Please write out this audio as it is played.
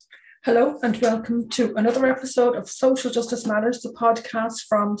Hello and welcome to another episode of Social Justice Matters, the podcast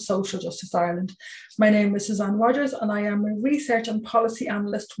from Social Justice Ireland. My name is Suzanne Rogers and I am a research and policy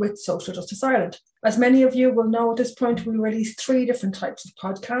analyst with Social Justice Ireland. As many of you will know at this point, we release three different types of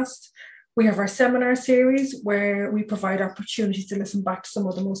podcasts. We have our seminar series where we provide opportunities to listen back to some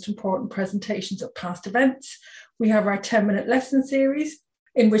of the most important presentations of past events. We have our 10-minute lesson series,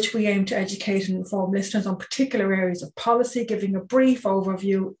 in which we aim to educate and inform listeners on particular areas of policy, giving a brief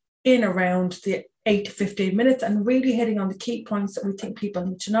overview in around the 8 to 15 minutes and really hitting on the key points that we think people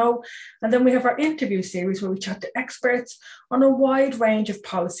need to know. And then we have our interview series where we chat to experts on a wide range of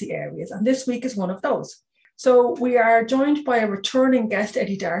policy areas. And this week is one of those. So we are joined by a returning guest,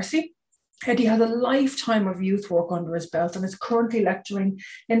 Eddie Darcy. Eddie has a lifetime of youth work under his belt and is currently lecturing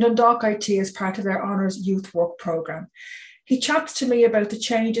in Dundalk IT as part of their Honours Youth Work programme. He chats to me about the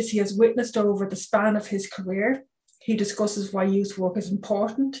changes he has witnessed over the span of his career. He discusses why youth work is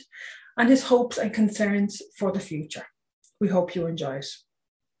important and his hopes and concerns for the future. We hope you enjoy it.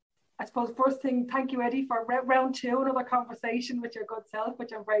 I suppose first thing, thank you, Eddie, for round two, another conversation with your good self,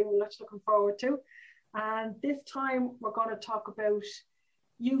 which I'm very much looking forward to. And this time we're going to talk about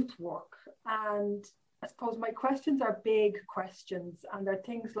youth work. And I suppose my questions are big questions, and they're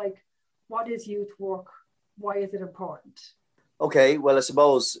things like, what is youth work? Why is it important? Okay, well, I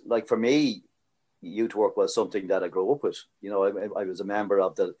suppose, like for me, youth work was something that I grew up with. You know, I was a member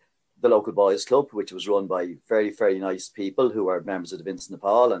of the local boys club, which was run by very, very nice people who were members of the Vincent de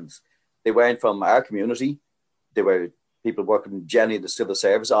Paul, and they weren't from our community. They were people working generally in the civil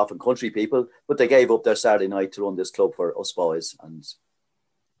service, often country people, but they gave up their Saturday night to run this club for us boys. And,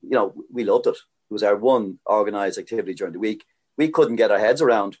 you know, we loved it. It was our one organised activity during the week. We couldn't get our heads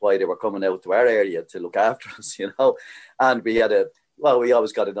around why they were coming out to our area to look after us, you know. And we had we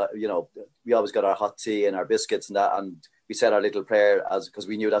always got our hot tea and our biscuits and that, and we said our little prayer because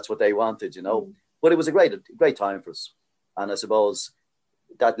we knew that's what they wanted, you know. But it was a great time for us. And I suppose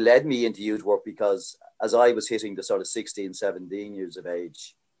that led me into youth work because as I was hitting the sort of 16, 17 years of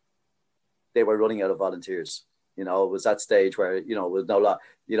age, they were running out of volunteers. You know, it was that stage where, you know, with no lot,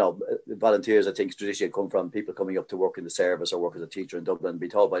 you know, volunteers, I think traditionally come from people coming up to work in the service or work as a teacher in Dublin and be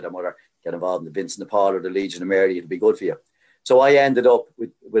told by their mother, get involved in the Vincent de Paul or the Legion of Mary, it'll be good for you. So I ended up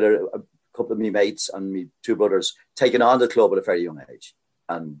with a couple of me mates and me two brothers taking on the club at a very young age.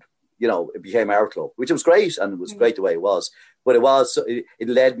 And, you know, it became our club, which was great. And it was great the way it was. But it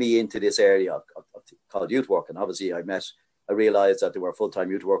led me into this area called youth work. And obviously I realized that there were full-time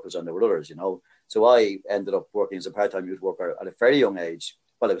youth workers and there were others, you know. So I ended up working as a part-time youth worker at a very young age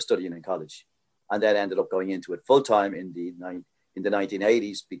while I was studying in college. And then ended up going into it full-time in the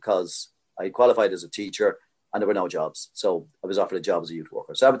 1980s because I qualified as a teacher and there were no jobs. So I was offered a job as a youth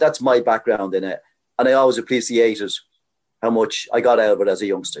worker. So that's my background in it. And I always appreciated how much I got out of it as a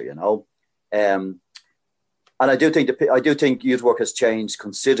youngster, you know. And I do think youth work has changed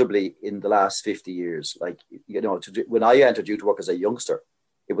considerably in the last 50 years. Like, you know, when I entered youth work as a youngster,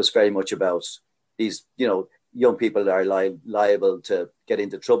 it was very much about these, you know, young people are liable to get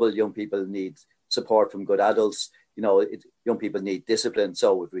into trouble. Young people need support from good adults. You know, young people need discipline.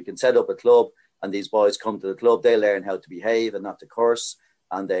 So if we can set up a club, and these boys come to the club, they learn how to behave and not to curse,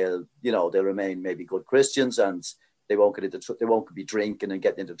 and they'll remain maybe good Christians, and they won't be drinking and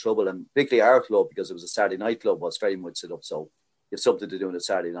getting into trouble. And particularly our club, because it was a Saturday night club, was very much set up so you have something to do on a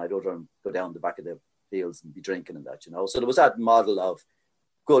Saturday night other than go down the back of the fields and be drinking and that, you know. So there was that model of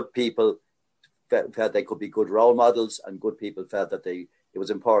good people felt they could be good role models, and good people felt that it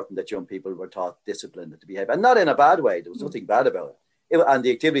was important that young people were taught discipline and to behave, and not in a bad way. There was nothing bad about it. And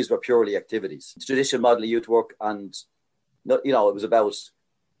the activities were purely activities. The traditional model of youth work, and you know, it was about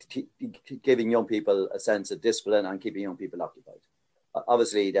giving young people a sense of discipline and keeping young people occupied.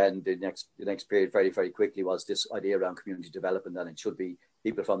 Obviously, then the next period very, very quickly was this idea around community development, and it should be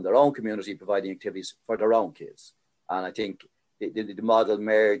people from their own community providing activities for their own kids. And I think the model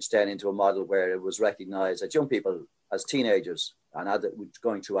merged then into a model where it was recognised that young people as teenagers and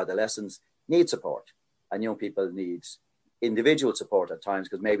going through adolescence need support, and young people need individual support at times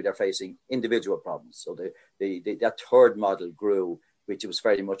because maybe they're facing individual problems. So that third model grew, which was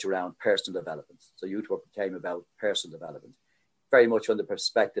very much around personal development. So youth work became about personal development, very much from the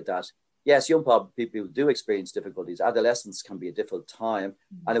perspective that, yes, young people do experience difficulties. Adolescence can be a difficult time,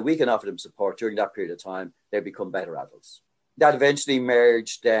 and if we can offer them support during that period of time, they become better adults. That eventually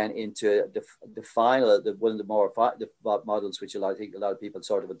merged then into one of the models which I think a lot of people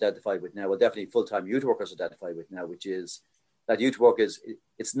sort of identify with now, well, definitely full-time youth workers identify with now, which is that youth work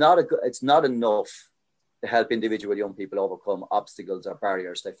it's not enough to help individual young people overcome obstacles or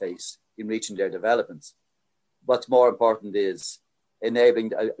barriers they face in reaching their developments. What's more important is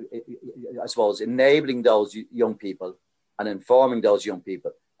enabling, I suppose, enabling those young people and informing those young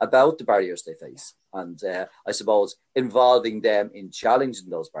people about the barriers they face. And I suppose involving them in challenging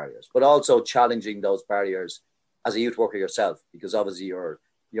those barriers, but also challenging those barriers as a youth worker yourself, because obviously you're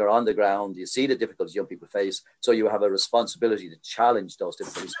on the ground, you see the difficulties young people face, so you have a responsibility to challenge those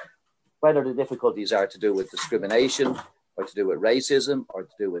difficulties, whether the difficulties are to do with discrimination or to do with racism or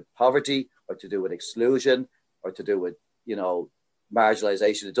to do with poverty or to do with exclusion or to do with,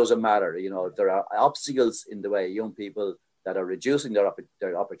 marginalization. It doesn't matter. If there are obstacles in the way, young people that are reducing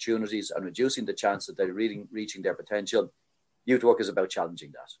their opportunities and reducing the chance that they're reaching their potential, youth work is about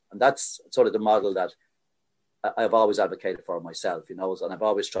challenging that. And that's sort of the model that I've always advocated for myself, and I've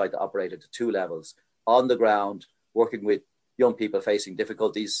always tried to operate at the two levels: on the ground, working with young people facing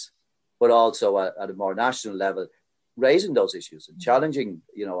difficulties, but also at a more national level, raising those issues and challenging,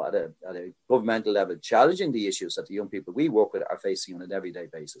 at a governmental level, challenging the issues that the young people we work with are facing on an everyday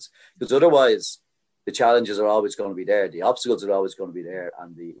basis. Because otherwise, the challenges are always going to be there, the obstacles are always going to be there,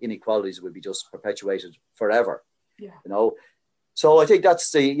 and the inequalities will be just perpetuated forever. Yeah. So I think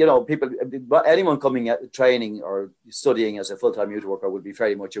that's anyone coming at training or studying as a full-time youth worker will be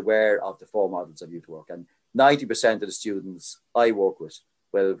very much aware of the four models of youth work. And 90% of the students I work with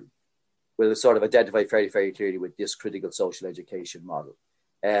will sort of identify very, very clearly with this critical social education model.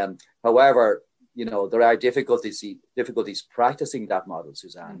 However, there are difficulties practicing that model,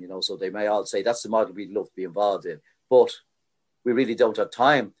 Suzanne, so they may all say that's the model we'd love to be involved in, but we really don't have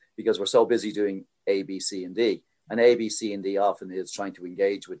time because we're so busy doing A, B, C, and D. And A, B, C, and D often is trying to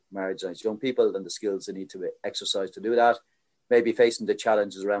engage with marginalized young people and the skills they need to exercise to do that, maybe facing the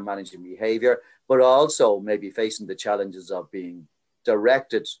challenges around managing behavior, but also maybe facing the challenges of being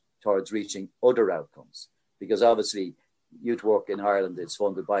directed towards reaching other outcomes. Because obviously youth work in Ireland is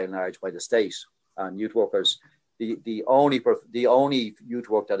funded by and large by the state, and youth workers, the only youth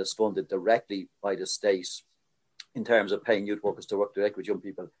work that is funded directly by the state in terms of paying youth workers to work directly with young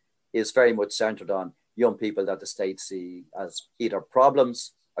people is very much centered on young people that the state see as either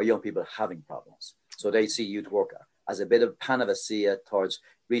problems or young people having problems. So they see youth work as a bit of panacea towards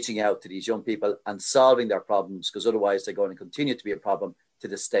reaching out to these young people and solving their problems, because otherwise they're going to continue to be a problem to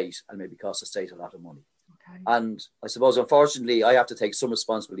the state and maybe cost the state a lot of money. Okay. And I suppose, unfortunately, I have to take some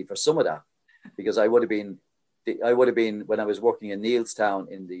responsibility for some of that, because I would have been when I was working in Neilstown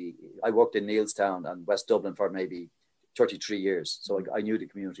I worked in Neilstown and West Dublin for maybe 33 years. So I knew the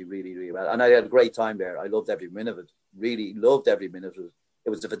community really, really well. And I had a great time there. I loved every minute of it, really loved every minute of it. It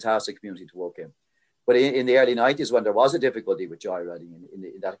was a fantastic community to work in. But in the early 90s, when there was a difficulty with joyriding,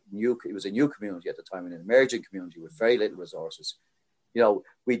 it was a new community at the time, and an emerging community with very little resources,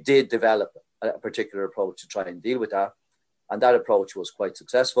 we did develop a particular approach to try and deal with that. And that approach was quite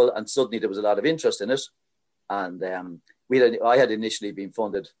successful. And suddenly there was a lot of interest in it. And I had initially been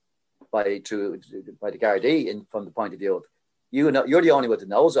funded by the Gardaí from the point of view of, you're the only one that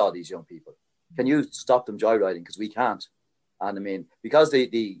knows all these young people. Can you stop them joyriding? Because we can't. And I mean, because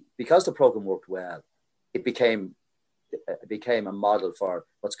the program worked well, it became a model for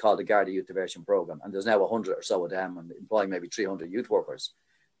what's called the Garda Youth Diversion Program. And there's now 100 or so of them, and employing maybe 300 youth workers.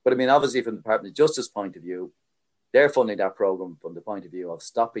 But I mean, obviously from the Department of Justice point of view, they're funding that program from the point of view of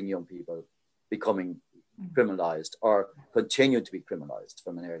stopping young people becoming criminalized or continue to be criminalized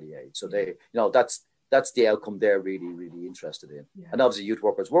from an early age. So they, that's the outcome they're really, really interested in. Yeah. And obviously youth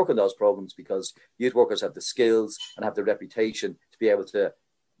workers work on those programs because youth workers have the skills and have the reputation to be able to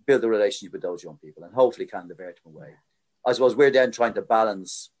build a relationship with those young people and hopefully can divert them away. I suppose we're then trying to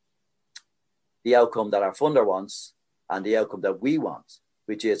balance the outcome that our funder wants and the outcome that we want,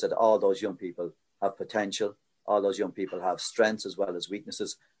 which is that all those young people have potential, all those young people have strengths as well as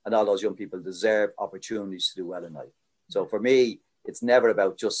weaknesses, and all those young people deserve opportunities to do well in life. So for me, it's never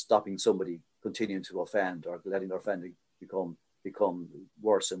about just stopping somebody continuing to offend or letting their offending become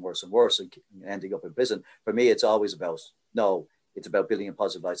worse and worse and worse and ending up in prison. For me, it's always about, it's about building a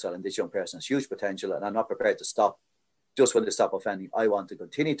positive lifestyle, and this young person has huge potential, and I'm not prepared to stop just when they stop offending. I want to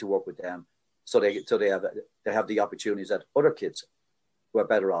continue to work with them so they have the opportunities that other kids who are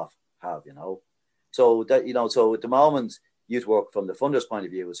better off have, So that, so at the moment, youth work from the funder's point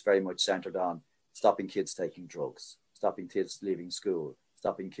of view is very much centered on stopping kids taking drugs, stopping kids leaving school,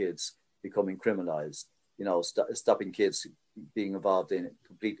 stopping kids becoming criminalized, stopping kids being involved in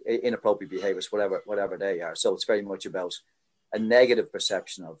complete inappropriate behaviors, whatever they are. So it's very much about a negative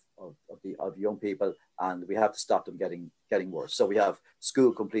perception of young people, and we have to stop them getting worse. So we have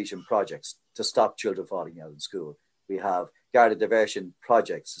school completion projects to stop children falling out in school. We have Garda diversion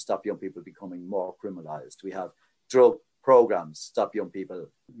projects to stop young people becoming more criminalized. We have drug programs to stop young people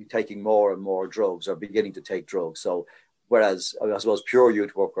taking more and more drugs or beginning to take drugs. So Whereas I suppose pure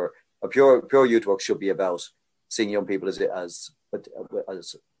youth work or pure youth work should be about seeing young people as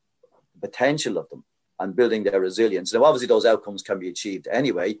potential of them and building their resilience. Now, obviously, those outcomes can be achieved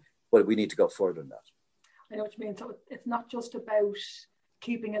anyway, but we need to go further than that. I know what you mean. So it's not just about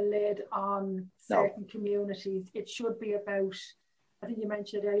keeping a lid on certain communities. It should be about, I think you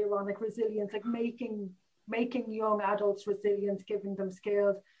mentioned it earlier on, like resilience, like making young adults resilient, giving them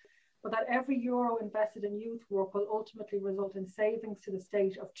skills. But that every euro invested in youth work will ultimately result in savings to the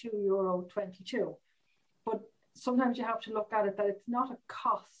state of €2.22. But sometimes you have to look at it that it's not a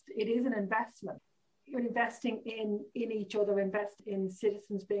cost, it is an investment. You're investing in each other, invest in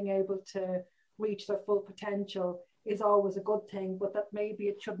citizens being able to reach their full potential is always a good thing, but that maybe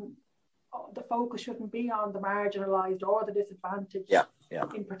it shouldn't, the focus shouldn't be on the marginalised or the disadvantaged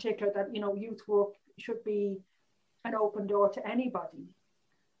in particular, that, youth work should be an open door to anybody.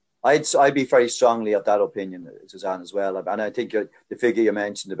 I'd be very strongly of that opinion, Suzanne, as well. And I think the figure you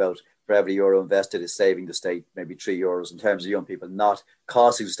mentioned about for every euro invested is saving the state maybe €3 in terms of young people, not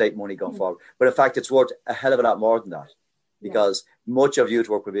costing the state money going forward. But in fact, it's worth a hell of a lot more than that, because much of youth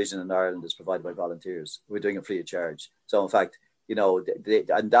work provision in Ireland is provided by volunteers. We're doing it free of charge. So in fact,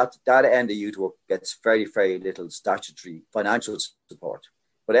 and that end of youth work gets very, very little statutory financial support.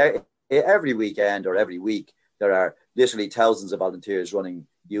 But every weekend or every week, there are literally thousands of volunteers running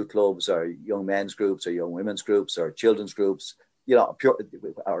youth clubs or young men's groups or young women's groups or children's groups, or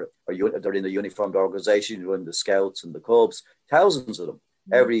they're in the uniformed organization, run the Scouts and the Cubs, thousands of them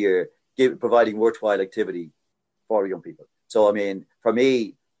every year, providing worthwhile activity for young people. So, I mean, for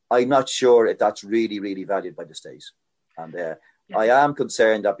me, I'm not sure if that's really, really valued by the state. And I am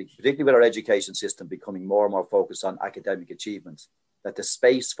concerned that, particularly with our education system becoming more and more focused on academic achievements, that the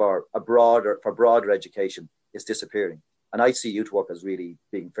space for broader education is disappearing. And I see youth work as really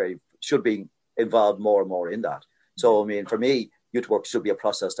should be involved more and more in that. So, I mean, for me, youth work should be a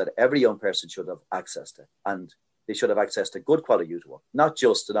process that every young person should have access to. And they should have access to good quality youth work, not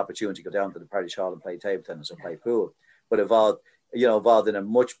just an opportunity to go down to the parish hall and play table tennis or play pool, but involved in a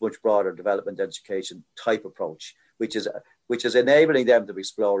much, much broader development education type approach, which is enabling them to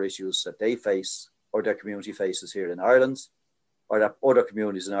explore issues that they face or their community faces here in Ireland, or that other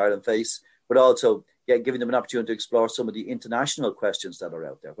communities in Ireland face, but also giving them an opportunity to explore some of the international questions that are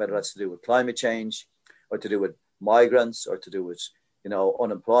out there, whether that's to do with climate change or to do with migrants or to do with,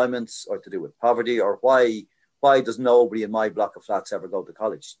 unemployment or to do with poverty, or why does nobody in my block of flats ever go to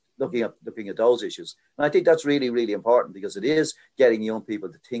college? Looking at those issues. And I think that's really, really important, because it is getting young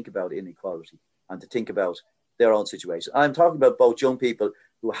people to think about inequality and to think about their own situation. I'm talking about both young people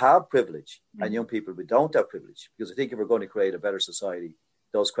who have privilege and young people who don't have privilege, because I think if we're going to create a better society,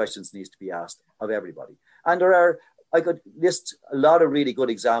 those questions need to be asked of everybody. And I could list a lot of really good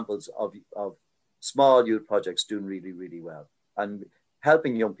examples of small youth projects doing really, really well and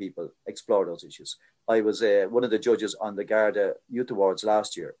helping young people explore those issues. I was one of the judges on the Garda Youth Awards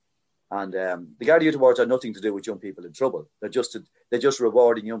last year. And the Garda Youth Awards are nothing to do with young people in trouble. They're just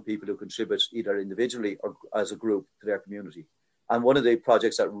rewarding young people who contribute either individually or as a group to their community. And one of the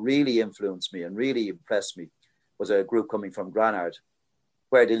projects that really influenced me and really impressed me was a group coming from Granard,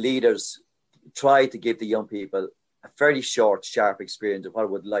 where the leaders tried to give the young people a very short, sharp experience of what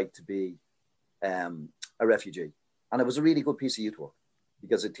it would like to be a refugee. And it was a really good piece of youth work,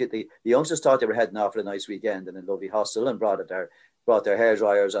 because the youngsters thought they were heading off for a nice weekend in a lovely hostel and brought their hair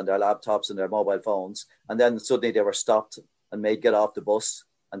dryers and their laptops and their mobile phones. And then suddenly they were stopped and made get off the bus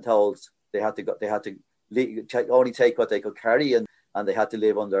and told they had to only take what they could carry, and they had to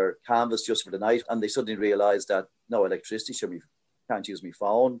live under canvas just for the night. And they suddenly realized that no electricity, can't use my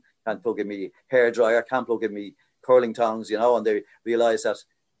phone, can't plug in my hair dryer, can't plug in my curling tongs, and they realized that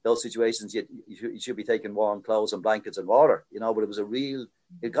those situations, you should be taking warm clothes and blankets and water, but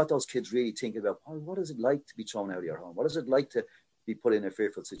it got those kids really thinking about, what is it like to be thrown out of your home? What is it like to be put in a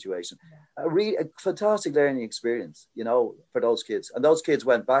fearful situation? A fantastic learning experience, for those kids. And those kids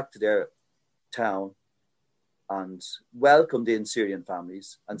went back to their town and welcomed in Syrian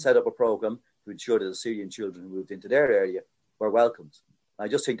families and set up a program to ensure that the Syrian children who moved into their area were welcomed. I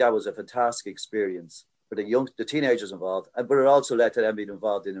just think that was a fantastic experience for the teenagers involved, but it also led to them being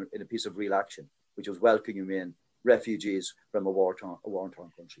involved in a piece of real action, which was welcoming in refugees from a war-torn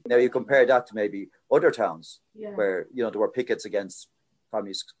country. Now you compare that to maybe other towns where there were pickets against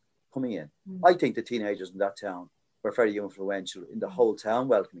families coming in. I think the teenagers in that town were very influential in the whole town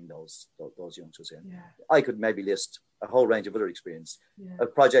welcoming those youngsters in. I could maybe list a whole range of other experience.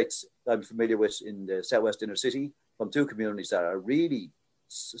 Projects I'm familiar with in the Southwest Inner City from two communities that are really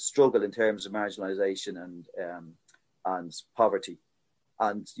struggle in terms of marginalisation and poverty,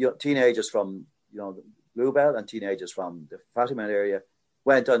 and teenagers from Bluebell and teenagers from the Fatima area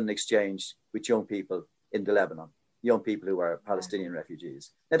went on an exchange with young people in the Lebanon, young people who are Palestinian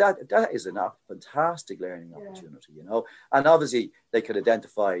refugees. Now that is a fantastic learning opportunity, you know. And obviously they could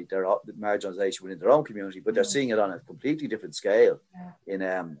identify their marginalisation within their own community, but they're seeing it on a completely different scale in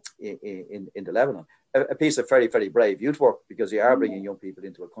the Lebanon. A piece of very, very brave youth work, because you are bringing young people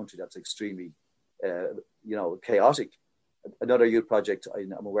into a country that's extremely, chaotic. Another youth project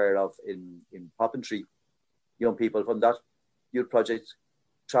I'm aware of in Poppentry, young people from that youth project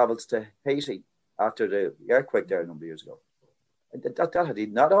travelled to Haiti after the earthquake there a number of years ago. And that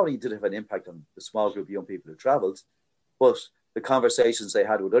had, not only did it have an impact on the small group of young people who travelled, but the conversations they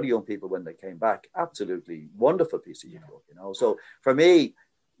had with other young people when they came back, absolutely wonderful piece of youth work, you know. So for me,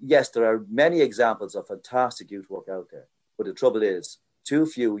 yes, there are many examples of fantastic youth work out there, but the trouble is too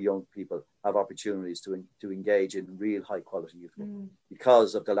few young people have opportunities to engage in real high quality youth work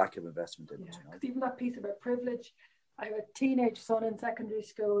because of the lack of investment in it. You know? Even that piece about privilege, I have a teenage son in secondary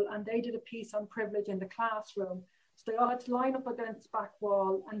school, and they did a piece on privilege in the classroom. So they all had to line up against the back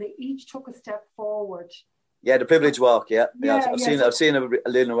wall, and they each took a step forward. Yeah, the privilege walk. I've seen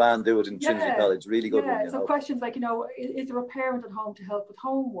Lynn Rand do it in Trinity College. Really good one. So questions like, you know, is there a parent at home to help with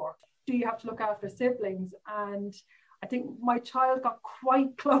homework? Do you have to look after siblings? And I think my child got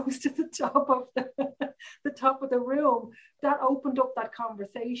quite close to the top of the room. That opened up that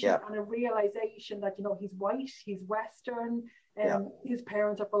conversation and a realization that, you know, he's white, he's Western, his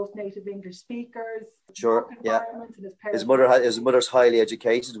parents are both native English speakers. Sure. And his mother's highly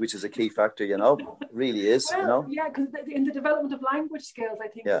educated, which is a key factor, you know. Really is. Well, you know. Yeah, because in the development of language skills, I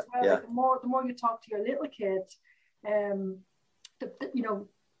think as well. Like the more you talk to your little kid, you know,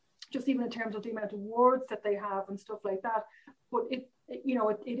 just even in terms of the amount of words that they have and stuff like that. But it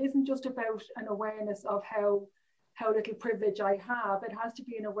isn't just about an awareness of how little privilege I have. It has to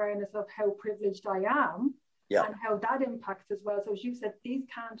be an awareness of how privileged I am and how that impacts as well. So as you said, these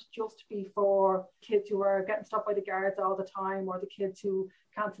can't just be for kids who are getting stopped by the guards all the time, or the kids who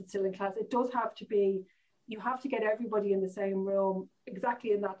can't sit still in class. It does have to be, you have to get everybody in the same room,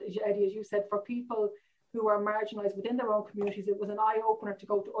 exactly in that, Eddie, as you said, for people who are marginalised within their own communities. It was an eye-opener to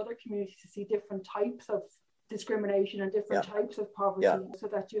go to other communities to see different types of discrimination and different types of poverty, so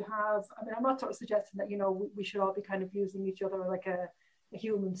that you have, I mean, I'm not sort of suggesting that, you know, we should all be kind of using each other like a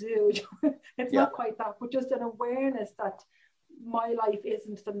human zoo. It's not quite that, but just an awareness that my life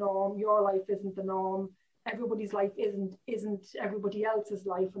isn't the norm, your life isn't the norm, everybody's life isn't everybody else's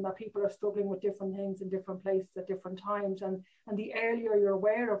life, and that people are struggling with different things in different places at different times, and the earlier you're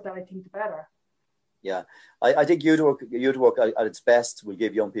aware of that, I think the better. Yeah, I think youth work at its best will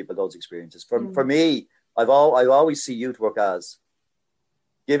give young people those experiences. For me, I always see youth work as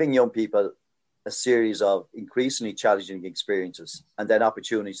giving young people a series of increasingly challenging experiences and then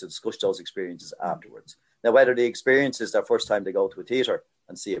opportunities to discuss those experiences afterwards. Now, whether the experience is their first time they go to a theatre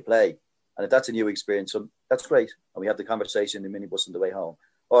and see a play, and if that's a new experience, so that's great, and we have the conversation in the minibus on the way home.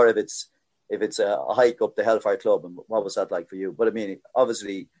 Or if it's a hike up the Hellfire Club, and what was that like for you? But I mean,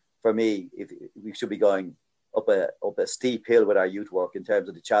 obviously, for me, if we should be going up a steep hill with our youth work in terms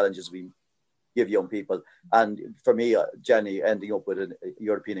of the challenges we give young people. And for me, Jenny, ending up with a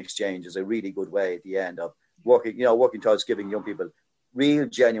European exchange is a really good way at the end of working towards giving young people real,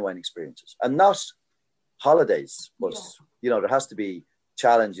 genuine experiences, and not holidays, but there has to be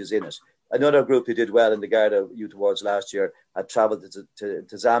challenges in it. Another group who did well in the Garda Youth Awards last year had travelled to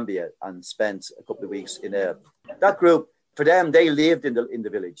Zambia and spent a couple of weeks in that group. For them, they lived in the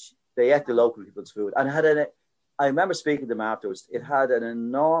village. They ate the local people's food, and I remember speaking to them afterwards. It had an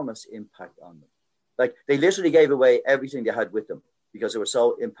enormous impact on them. Like, they literally gave away everything they had with them because they were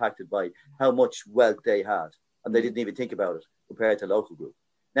so impacted by how much wealth they had, and they didn't even think about it compared to a local group.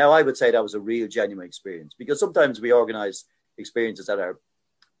 Now, I would say that was a real, genuine experience, because sometimes we organise experiences that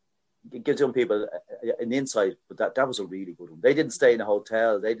give young people an insight, but that was a really good one. They didn't stay in a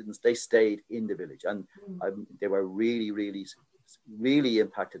hotel. They stayed in the village, and they were really, really, really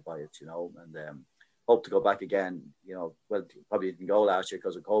impacted by it, and hope to go back again. Well, probably didn't go last year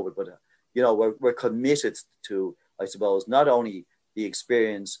because of COVID, but we're committed to, I suppose, not only the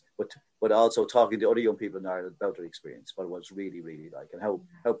experience, but also talking to other young people in Ireland about their experience, what it was really, really like, and how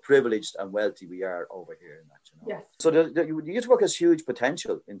privileged and wealthy we are over here in that. Yes. So the youth work has huge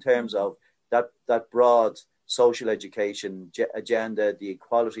potential in terms of that broad social education agenda, the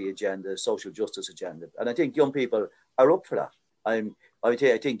equality agenda, social justice agenda, and I think young people are up for that. I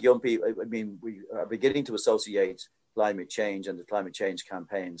think young people, I mean, we are beginning to associate climate change and the climate change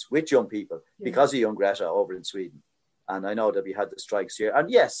campaigns with young people because of young Greta over in Sweden. And I know that we had the strikes here. And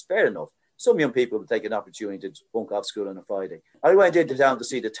yes, fair enough. Some young people would take an opportunity to bunk off school on a Friday. I went into town to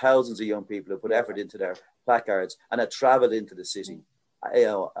see the thousands of young people who put effort into their placards and had travelled into the city,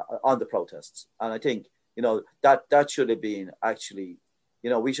 on the protests. And I think, that should have been actually,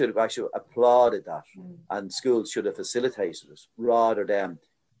 we should have actually applauded that, and schools should have facilitated it rather than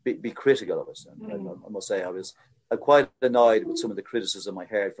be critical of us. And I must say, I'm quite annoyed with some of the criticism I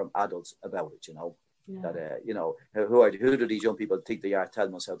heard from adults about it. That who do these young people think they are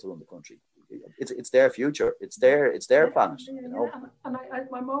telling us how to run the country? It's their future. It's their planet. And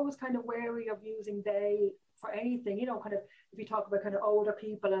I'm always kind of wary of using they for anything. Kind of if you talk about kind of older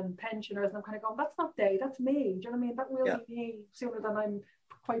people and pensioners, and I'm kind of going, that's not they, that's me. Do you know what I mean? That will be me sooner than I'm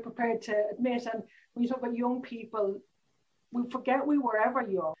quite prepared to admit. And when you talk about young people, we forget we were ever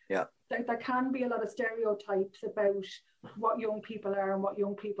young. Yeah. There can be a lot of stereotypes about what young people are and what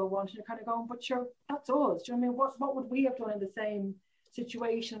young people want. And you're kind of going, but sure, that's us. Do you know what I mean? What would we have done in the same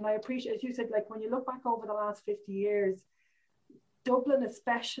situation? And I appreciate, as you said, like when you look back over the last 50 years, Dublin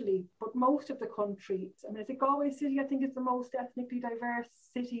especially, but most of the country, I mean, I think Galway City, I think, is the most ethnically diverse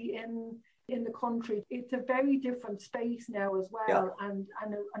city in the country. It's a very different space now as well, and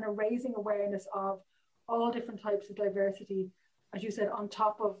a raising awareness of all different types of diversity, as you said, on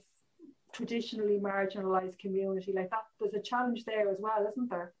top of traditionally marginalized community like that. There's a challenge there as well, isn't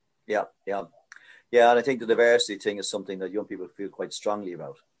there? Yeah, and I think the diversity thing is something that young people feel quite strongly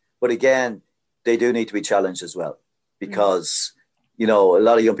about. But again, they do need to be challenged as well, because a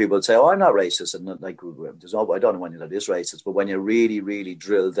lot of young people would say, "Oh, I'm not racist," and I don't know anyone that is racist. But when you really, really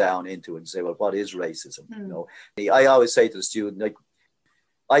drill down into it and say, "Well, what is racism?" I always say to the student, like,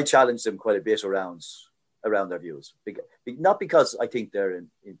 I challenge them quite a bit around their views, not because I think they're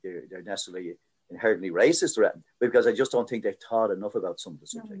necessarily inherently racist, but because I just don't think they've thought enough about some of the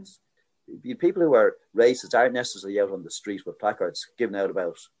subjects. People who are racist aren't necessarily out on the street with placards giving out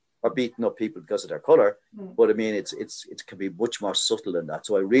about or beating up people because of their colour, but I mean it can be much more subtle than that.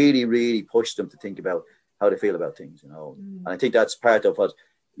 So I really, really push them to think about how they feel about things, And I think that's part of what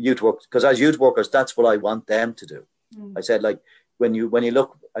youth work, because as youth workers, that's what I want them to do. I said, like, when you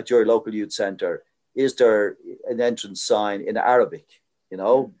look at your local youth centre, is there an entrance sign in Arabic?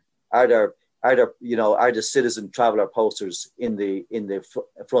 Are the citizen traveller posters in the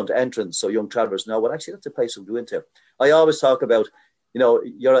front entrance so young travellers know, well, actually that's a place to go into. I always talk about, you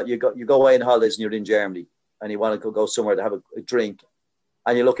go away on holidays and you're in Germany and you want to go somewhere to have a drink,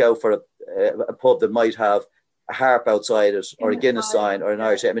 and you look out for a pub that might have a harp outside it, or a Guinness sign, or an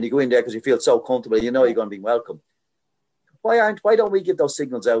Irish. I mean, you go in there because you feel so comfortable, you're going to be welcome. Why don't we give those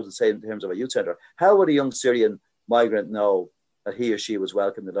signals out and say, in terms of a youth centre, how would a young Syrian migrant know that he or she was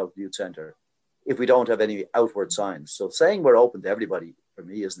welcome in the local youth centre if we don't have any outward signs? So saying we're open to everybody, for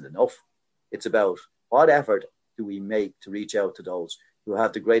me, isn't enough. It's about what effort do we make to reach out to those who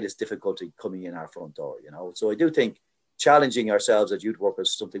have the greatest difficulty coming in our front door, So I do think challenging ourselves as youth workers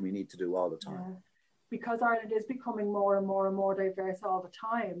is something we need to do all the time. Yeah. Because Ireland is becoming more and more and more diverse all the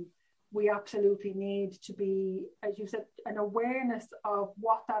time, we absolutely need to be, as you said, an awareness of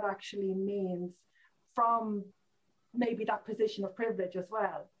what that actually means from maybe that position of privilege as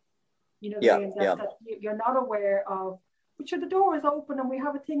well. That you're not aware of, but sure, the door is open and we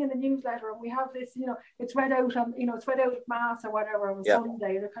have a thing in the newsletter and we have this, it's read out on, it's read out at mass or whatever on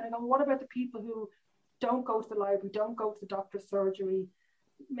Sunday. They're kind of going, what about the people who don't go to the library, don't go to the doctor's surgery?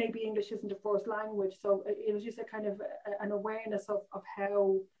 Maybe English isn't a first language. So it was just a kind of an awareness of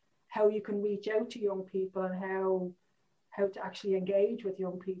how you can reach out to young people and how to actually engage with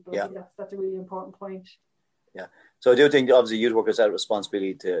young people. I think that's a really important point. Yeah. So I do think obviously youth workers have a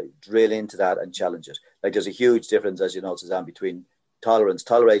responsibility to drill into that and challenge it. Like there's a huge difference, as you know, Suzanne, between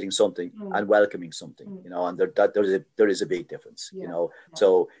tolerating something and welcoming something, and there is a big difference,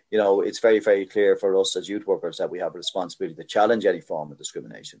 So, it's very, very clear for us as youth workers that we have a responsibility to challenge any form of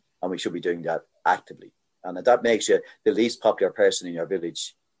discrimination, and we should be doing that actively. And if that makes you the least popular person in your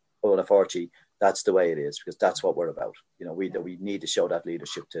village, well, unfortunately, that's the way it is, because that's what we're about. We need to show that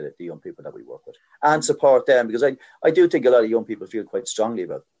leadership to the young people that we work with and support them, because I do think a lot of young people feel quite strongly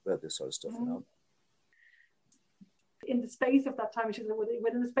about this sort of stuff, In the space of that time,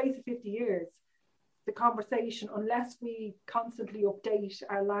 within the space of 50 years, the conversation, unless we constantly update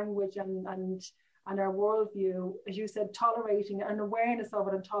our language and our worldview, as you said, tolerating and awareness of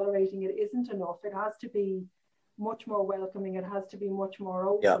it and tolerating it isn't enough. It has to be much more welcoming. It has to be much more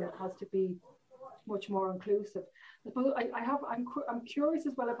open. It has to be much more inclusive. But I'm curious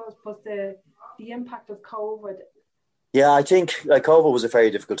as well about the impact of COVID. Yeah, I think COVID was a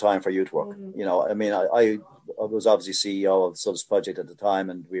very difficult time for youth work. I mean, I was obviously CEO of Suds Project at the time,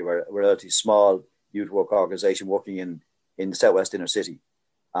 and we were a relatively small youth work organisation working in the Southwest inner city.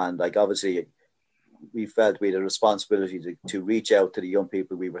 And like, obviously, we felt we had a responsibility to reach out to the young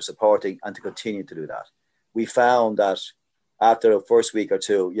people we were supporting and to continue to do that. We found that after a first week or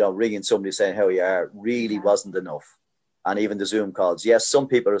two, ringing somebody saying how you are really wasn't enough. And even the Zoom calls, yes, some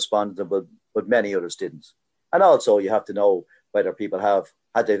people responded, but many others didn't. And also you have to know whether people had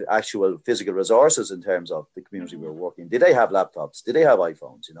the actual physical resources in terms of the community we were working. Did they have laptops? Did they have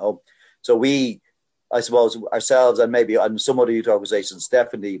iPhones? So we, I suppose, ourselves and some other youth organizations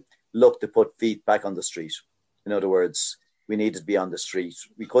definitely looked to put feet back on the street. In other words, we needed to be on the street.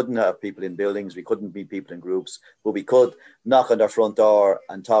 We couldn't have people in buildings. We couldn't meet people in groups, but we could knock on their front door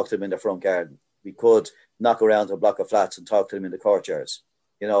and talk to them in the front garden. We could knock around to a block of flats and talk to them in the courtyards,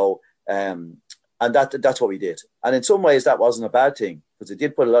 and that's what we did. And in some ways that wasn't a bad thing, because it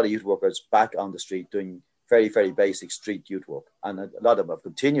did put a lot of youth workers back on the street doing very, very basic street youth work. And a lot of them have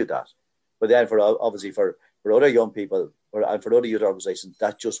continued that. But then for other young people and for other youth organizations,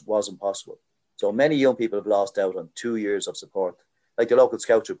 that just wasn't possible. So many young people have lost out on 2 years of support. Like the local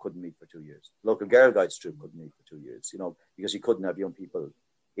scout troop couldn't meet for 2 years. The local Girl Guides troop couldn't meet for 2 years, because you couldn't have young people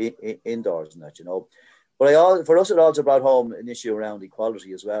indoors and that, But for us, it also brought home an issue around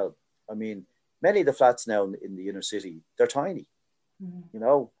equality as well. I mean, many of the flats now in the inner city, they're tiny,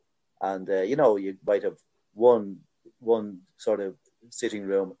 and, you might have one sort of sitting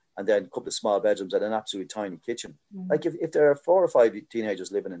room and then a couple of small bedrooms and an absolutely tiny kitchen. Like if there are 4 or 5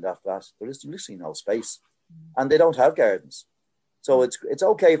 teenagers living in that flat, there is literally no space, and they don't have gardens. So it's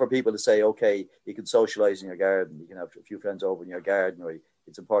okay for people to say, okay, you can socialize in your garden, you can have a few friends over in your garden, or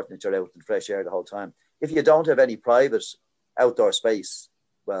it's important that you're out in fresh air the whole time. If you don't have any private outdoor space,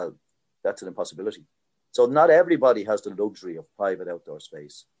 well, that's an impossibility. So not everybody has the luxury of private outdoor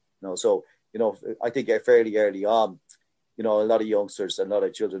space. So I think fairly early on, a lot of youngsters and a lot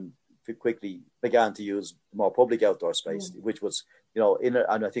of children quickly began to use more public outdoor space, which was,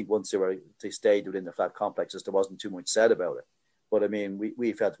 and I think once they stayed within the flat complexes, there wasn't too much said about it. But I mean,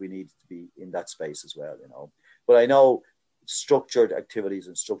 we felt we needed to be in that space as well, But I know structured activities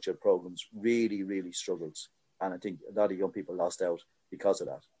and structured programs really, really struggled. And I think a lot of young people lost out because of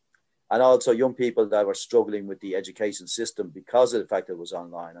that. And also young people that were struggling with the education system because of the fact that it was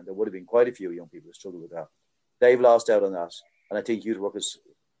online. And there would have been quite a few young people who struggled with that. They've lost out on that. And I think youth work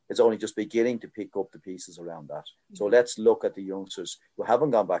is only just beginning to pick up the pieces around that. So let's look at the youngsters who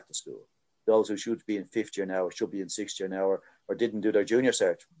haven't gone back to school. Those who should be in 5th year now, or should be in 6th year now, or didn't do their junior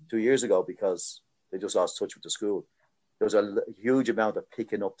cert 2 years ago because they just lost touch with the school. There's a huge amount of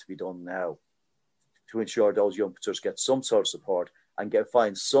picking up to be done now to ensure those youngsters get some sort of support and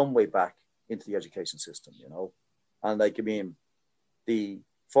find some way back into the education system, And the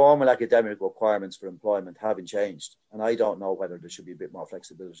formal academic requirements for employment haven't changed. And I don't know whether there should be a bit more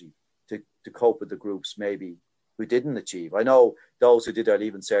flexibility to cope with the groups maybe who didn't achieve. I know those who did their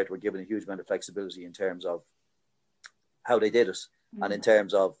Leaving Cert were given a huge amount of flexibility in terms of how they did it and in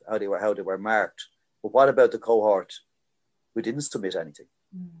terms of how they were marked. But what about the cohort who didn't submit anything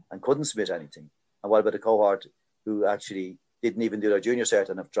and couldn't submit anything? And what about the cohort who actually didn't even do their junior cert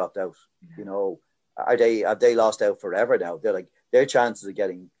and have dropped out? Have they lost out forever now? They're like, their chances of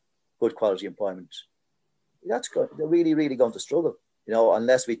getting good quality employment, that's good. They're really, really going to struggle,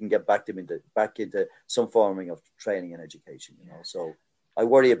 unless we can get back into some forming of training and education, So I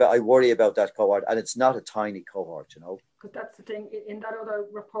worry about that cohort, and it's not a tiny cohort, Because that's the thing. In that other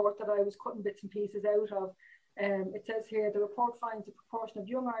report that I was cutting bits and pieces out of, it says here, the report finds the proportion of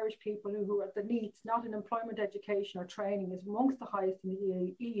young Irish people who are the NEETs, not in employment, education or training, is amongst the highest in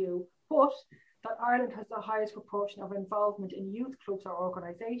the EU, but that Ireland has the highest proportion of involvement in youth clubs or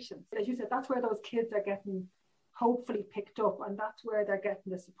organisations. As you said, that's where those kids are getting hopefully picked up, and that's where they're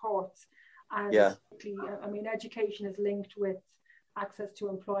getting the supports. And education is linked with access to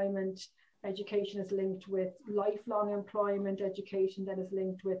employment. Education is linked with lifelong employment. Education then is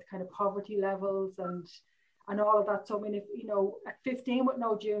linked with kind of poverty levels and all of that. So I mean, if at 15 with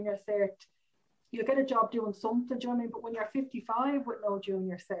no junior cert, you'll get a job doing something, do you know what I mean? But when you're 55 with no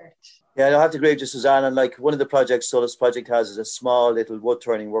junior cert. Yeah, I have to agree with you, Suzanne. And like one of the projects Solus Project has is a small little wood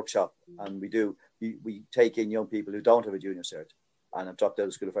turning workshop. And we take in young people who don't have a junior cert and have dropped out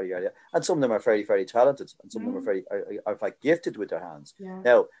of school very early. And some of them are very, very talented, and some of them are in fact gifted with their hands. Yeah.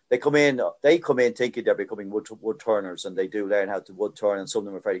 Now they come in thinking they're becoming wood turners, and they do learn how to wood turn, and some of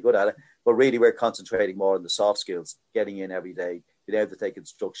them are very good at it. But really, we're concentrating more on the soft skills, getting in every day, being able to take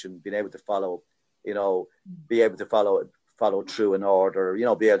instruction, being able to follow, be able to follow through an order,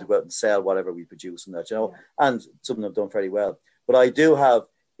 be able to go out and sell whatever we produce and that, and some of them have done very well. But I do have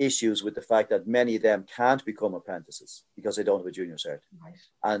issues with the fact that many of them can't become apprentices because they don't have a junior cert. Right.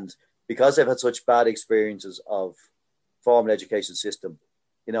 And because they've had such bad experiences of formal education system,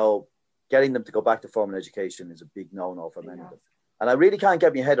 you know, getting them to go back to formal education is a big no-no for many of them. And I really can't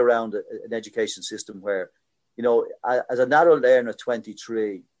get my head around an education system where, you know, as an adult learner at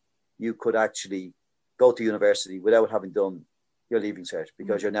 23, you could actually go to university without having done your leaving cert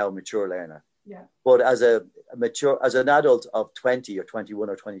because you're now a mature learner. Yeah. But as an adult of 20 or 21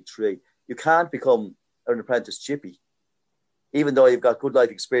 or 23, you can't become an apprentice chippy, even though you've got good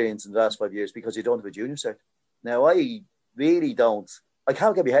life experience in the last 5 years because you don't have a junior cert. Now, I really don't. I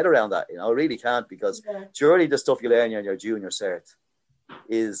can't get my head around that. You know, I really can't because surely the stuff you learn on your junior cert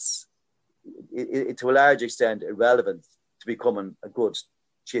is, to a large extent, irrelevant to becoming a good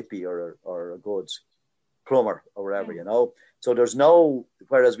chippy or a good plumber or whatever, you know. So there's no,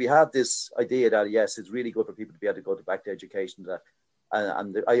 whereas we have this idea that, yes, it's really good for people to be able to go back to education, and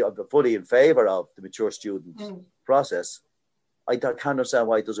I'm fully in favour of the mature student process. I can't understand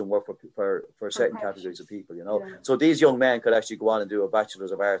why it doesn't work for certain categories of people, you know. So these young men could actually go on and do a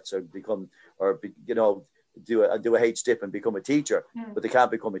Bachelor's of Arts or do a HDip and become a teacher, but they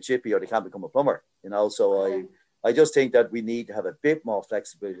can't become a chippy or they can't become a plumber, you know. So I just think that we need to have a bit more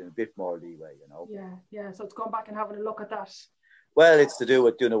flexibility and a bit more leeway, you know. Yeah. So it's going back and having a look at that. Well, it's to do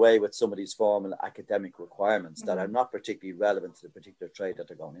with doing away with some of these formal academic requirements that are not particularly relevant to the particular trade that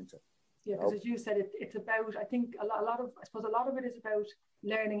they're going into. Yeah, because as you said, it's about, I think a lot of it is about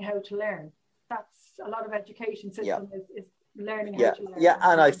learning how to learn. That's a lot of education system is learning how to learn. Yeah,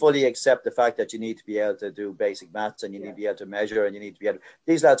 and I fully accept the fact that you need to be able to do basic maths and you need to be able to measure and you need to be able to,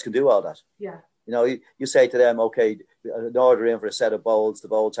 these lads can do all that. Yeah. You know, you say to them, okay, an order in for a set of bowls, the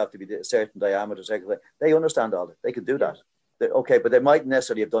bowls have to be a certain diameter, they understand all that. They can do that. Okay, but they mightn't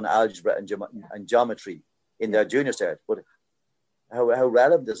necessarily have done algebra and geometry in their junior cert, but how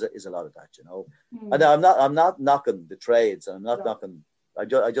relevant is a lot of that, you know. And I'm not knocking the trades, and I'm not knocking.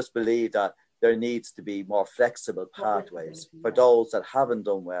 I just believe that there needs to be more flexible pathways for those that haven't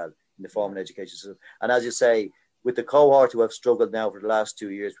done well in the formal education system. And as you say, with the cohort who have struggled now for the last 2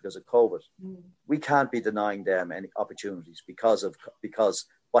 years because of COVID, we can't be denying them any opportunities because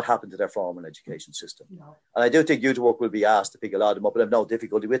what happened to their formal education system. No. And I do think youth work will be asked to pick a lot of them up, and I have no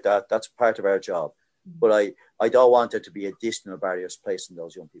difficulty with that. That's part of our job. But I don't want there to be additional barriers placed in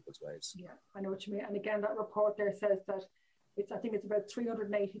those young people's ways. Yeah, I know what you mean. And again, that report there says that I think it's about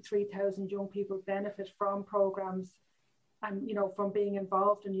 383,000 young people benefit from programs and, you know, from being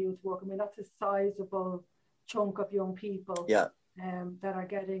involved in youth work. I mean, that's a sizable chunk of young people that are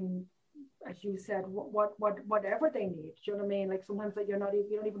getting, as you said, whatever they need. Do you know what I mean? Like sometimes that you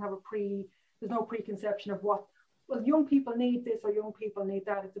don't even have there's no preconception of what, well, young people need this or young people need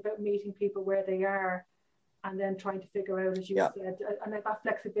that. It's about meeting people where they are and then trying to figure out, as you said, and that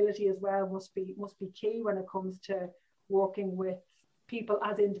flexibility as well must be key when it comes to working with people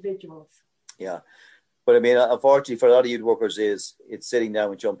as individuals. Yeah. But I mean, unfortunately for a lot of youth workers it's sitting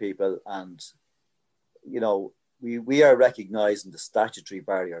down with young people and, you know, we are recognizing the statutory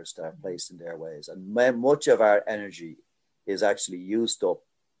barriers that are placed in their ways. And much of our energy is actually used up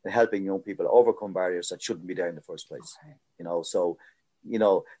in helping young people overcome barriers that shouldn't be there in the first place. Okay. You know, so, you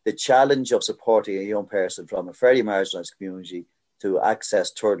know, the challenge of supporting a young person from a fairly marginalized community to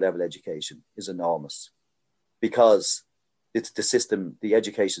access third level education is enormous because it's the system,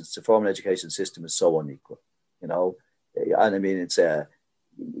 the formal education system is so unequal, you know. And I mean, it's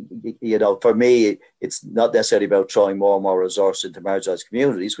you know, for me, it's not necessarily about throwing more and more resources into marginalized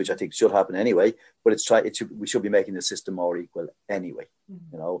communities, which I think should happen anyway, but we should be making the system more equal anyway,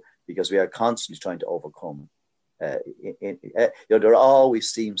 you know, because we are constantly trying to overcome. You know, there always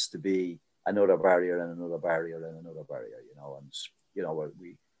seems to be another barrier and another barrier and another barrier, you know, and, you know,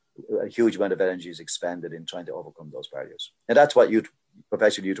 a huge amount of energy is expended in trying to overcome those barriers. And that's what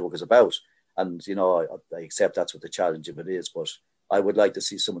professional youth work is about. And, you know, I accept that's what the challenge of it is, but I would like to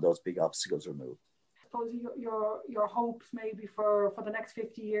see some of those big obstacles removed. I suppose your hopes maybe for the next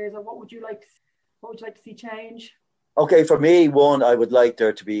 50 years, or what would you like to see change? Okay, for me, one, I would like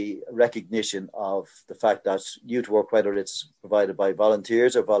there to be recognition of the fact that youth work, whether it's provided by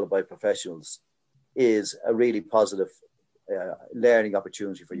volunteers or followed by professionals, is a really positive learning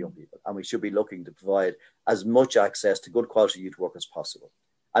opportunity for young people. And we should be looking to provide as much access to good quality youth work as possible.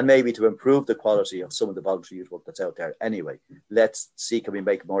 And maybe to improve the quality of some of the voluntary youth work that's out there anyway. Let's see, can we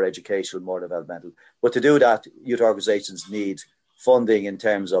make it more educational, more developmental? But to do that, youth organisations need funding in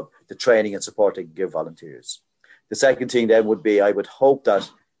terms of the training and support they can give volunteers. The second thing then would be, I would hope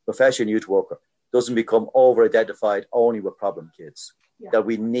that professional youth worker doesn't become over-identified only with problem kids. Yeah. That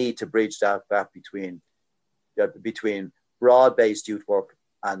we need to bridge that gap between broad-based youth work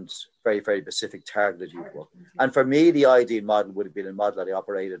and very, very specific targeted youth work. And for me, the ideal model would have been a model that I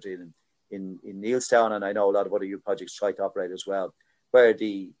operated in Neilstown, and I know a lot of other youth projects try to operate as well, where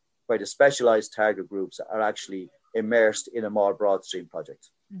the specialised target groups are actually immersed in a more broad stream project.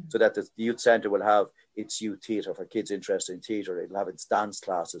 So that the youth centre will have its youth theatre for kids interested in theatre. It'll have its dance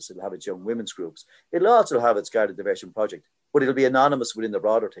classes. It'll have its young women's groups. It'll also have its Garda Diversion project, but it'll be anonymous within the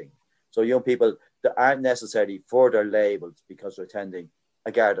broader thing. So young people that aren't necessarily further labelled because they're attending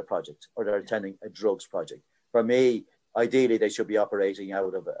a Garda project or they're attending a drugs project. For me, ideally, they should be operating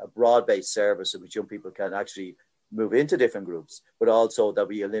out of a broad-based service in which young people can actually move into different groups, but also that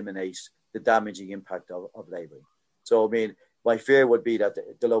we eliminate the damaging impact of labelling. So, I mean, my fear would be that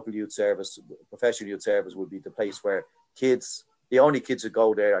the local youth service, professional youth service, would be the place where the only kids who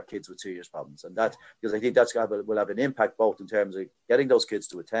go there are kids with serious problems. And that, because I think will have an impact both in terms of getting those kids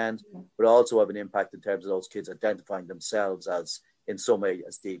to attend, but also have an impact in terms of those kids identifying themselves as, in some way,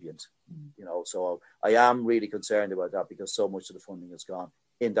 as deviant. You know, so I am really concerned about that because so much of the funding has gone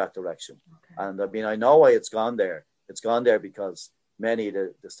in that direction. Okay. And I mean, I know why it's gone there. It's gone there because many of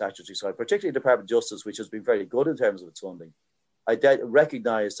the statutory side, particularly the Department of Justice, which has been very good in terms of its funding, I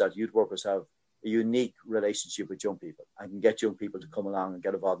recognise that youth workers have a unique relationship with young people and can get young people to come along and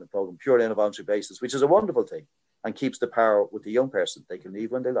get involved in the programme purely on a voluntary basis, which is a wonderful thing and keeps the power with the young person. They can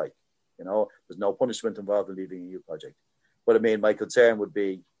leave when they like. You know, there's no punishment involved in leaving a youth project. But I mean, my concern would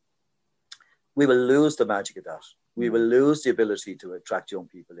be we will lose the magic of that. We will lose the ability to attract young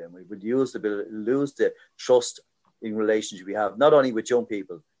people in. We will lose the trust in relationship we have, not only with young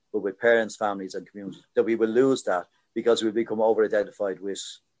people, but with parents, families and communities, that we will lose that because we become over-identified with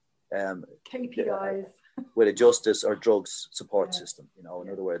KPIs, with a justice or drugs support system. You know, in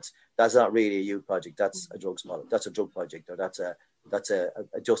other words, that's not really a youth project. That's a drugs model. That's a drug project, or that's a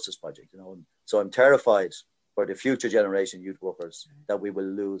justice project. You know, and so I'm terrified for the future generation youth workers that we will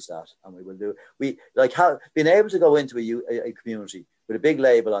lose that, and we being able to go into a community with a big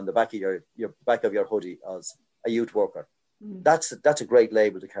label on the back of your back of your hoodie as a youth worker. That's a great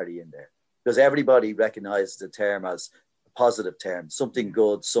label to carry in there, because everybody recognizes the term as a positive term, something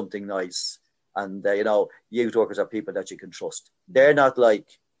good, something nice. And, you know, youth workers are people that you can trust. They're not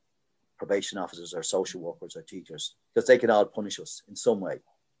like probation officers or social workers or teachers, because they can all punish us in some way.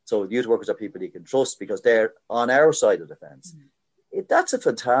 So youth workers are people you can trust because they're on our side of the fence. That's a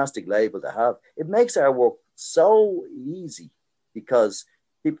fantastic label to have. It makes our work so easy because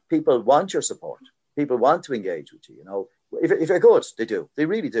people want your support. People want to engage with you, you know. If you're good, they do. They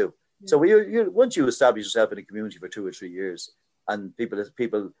really do. Yeah. So once you establish yourself in a community for 2 or 3 years and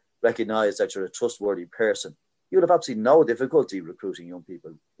people recognize that you're a trustworthy person, you'll have absolutely no difficulty recruiting young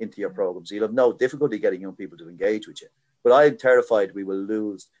people into your programs. You'll have no difficulty getting young people to engage with you. But I'm terrified we will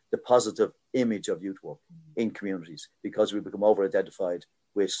lose the positive image of youth work in communities because we become over-identified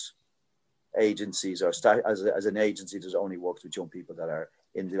with agencies or as an agency that only works with young people that are,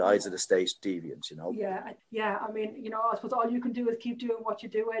 in the eyes of the state, deviant, you know. Yeah. I mean, you know, I suppose all you can do is keep doing what you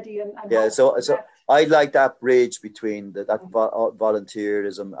do, Eddie. And so I like that bridge between that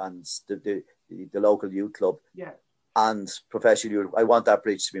volunteerism and the local youth club and professional youth. I want that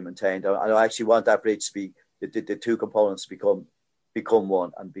bridge to be maintained. I actually want that bridge to be the two components become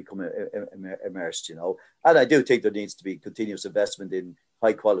one and become immersed, you know. And I do think there needs to be continuous investment in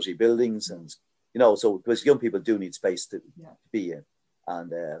high quality buildings, and you know, so because young people do need space to be in.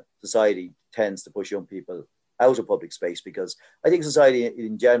 And society tends to push young people out of public space because I think society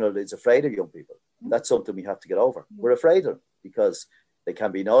in general is afraid of young people. That's something we have to get over. We're afraid of them because they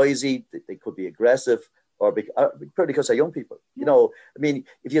can be noisy, they could be aggressive, or because they're young people. You know, I mean,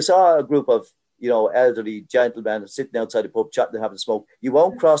 if you saw a group of, you know, elderly gentlemen sitting outside the pub chatting and having a smoke, you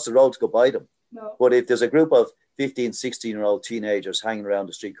won't cross the road to go by them. No. But if there's a group of 15, 16-year-old teenagers hanging around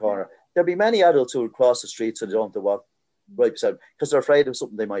the street corner, there'll be many adults who will cross the street so they don't have to walk right beside them because they're afraid of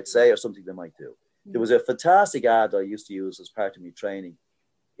something they might say or something they might do. There was a fantastic ad I used to use as part of my training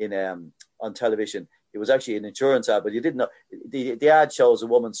in on television. It was actually an insurance ad, but you didn't know. The ad shows a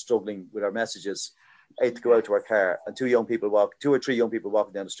woman struggling with her messages to go out to her car, and 2 or 3 young people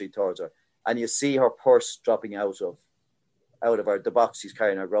walking down the street towards her, and you see her purse dropping out of the box she's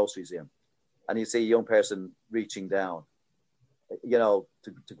carrying her groceries in, and you see a young person reaching down, you know,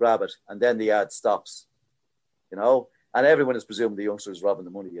 to grab it, and then the ad stops, you know. And everyone is presuming the youngster is robbing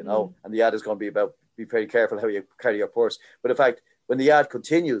the money, you know, and the ad is going to be about be very careful how you carry your purse. But in fact, when the ad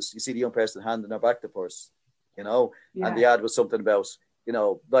continues, you see the young person handing her back the purse, you know, and the ad was something about, you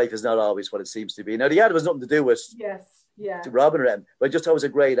know, life is not always what it seems to be. Now, the ad was nothing to do with to robbing her, but I just thought it was a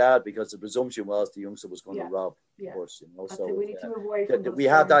great ad because the presumption was the youngster was going to rob the purse, you know. So we need to avoid we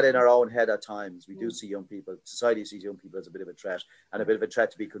have that in our own head at times. We do see young people, society sees young people as a bit of a threat and a bit of a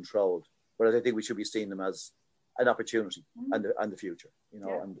threat to be controlled. But I think we should be seeing them as an opportunity and the future, you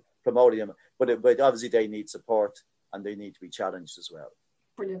know, and promoting them. But obviously they need support and they need to be challenged as well.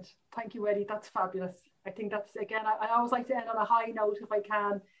 Brilliant. Thank you, Eddie. That's fabulous. I think that's, again, I always like to end on a high note if I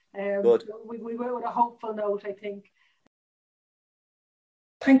can. Good. We went with a hopeful note, I think.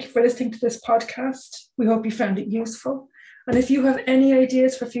 Thank you for listening to this podcast. We hope you found it useful. And if you have any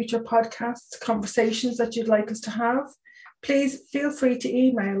ideas for future podcasts, conversations that you'd like us to have, please feel free to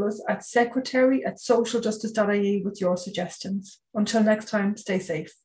email us at secretary@socialjustice.ie with your suggestions. Until next time, stay safe.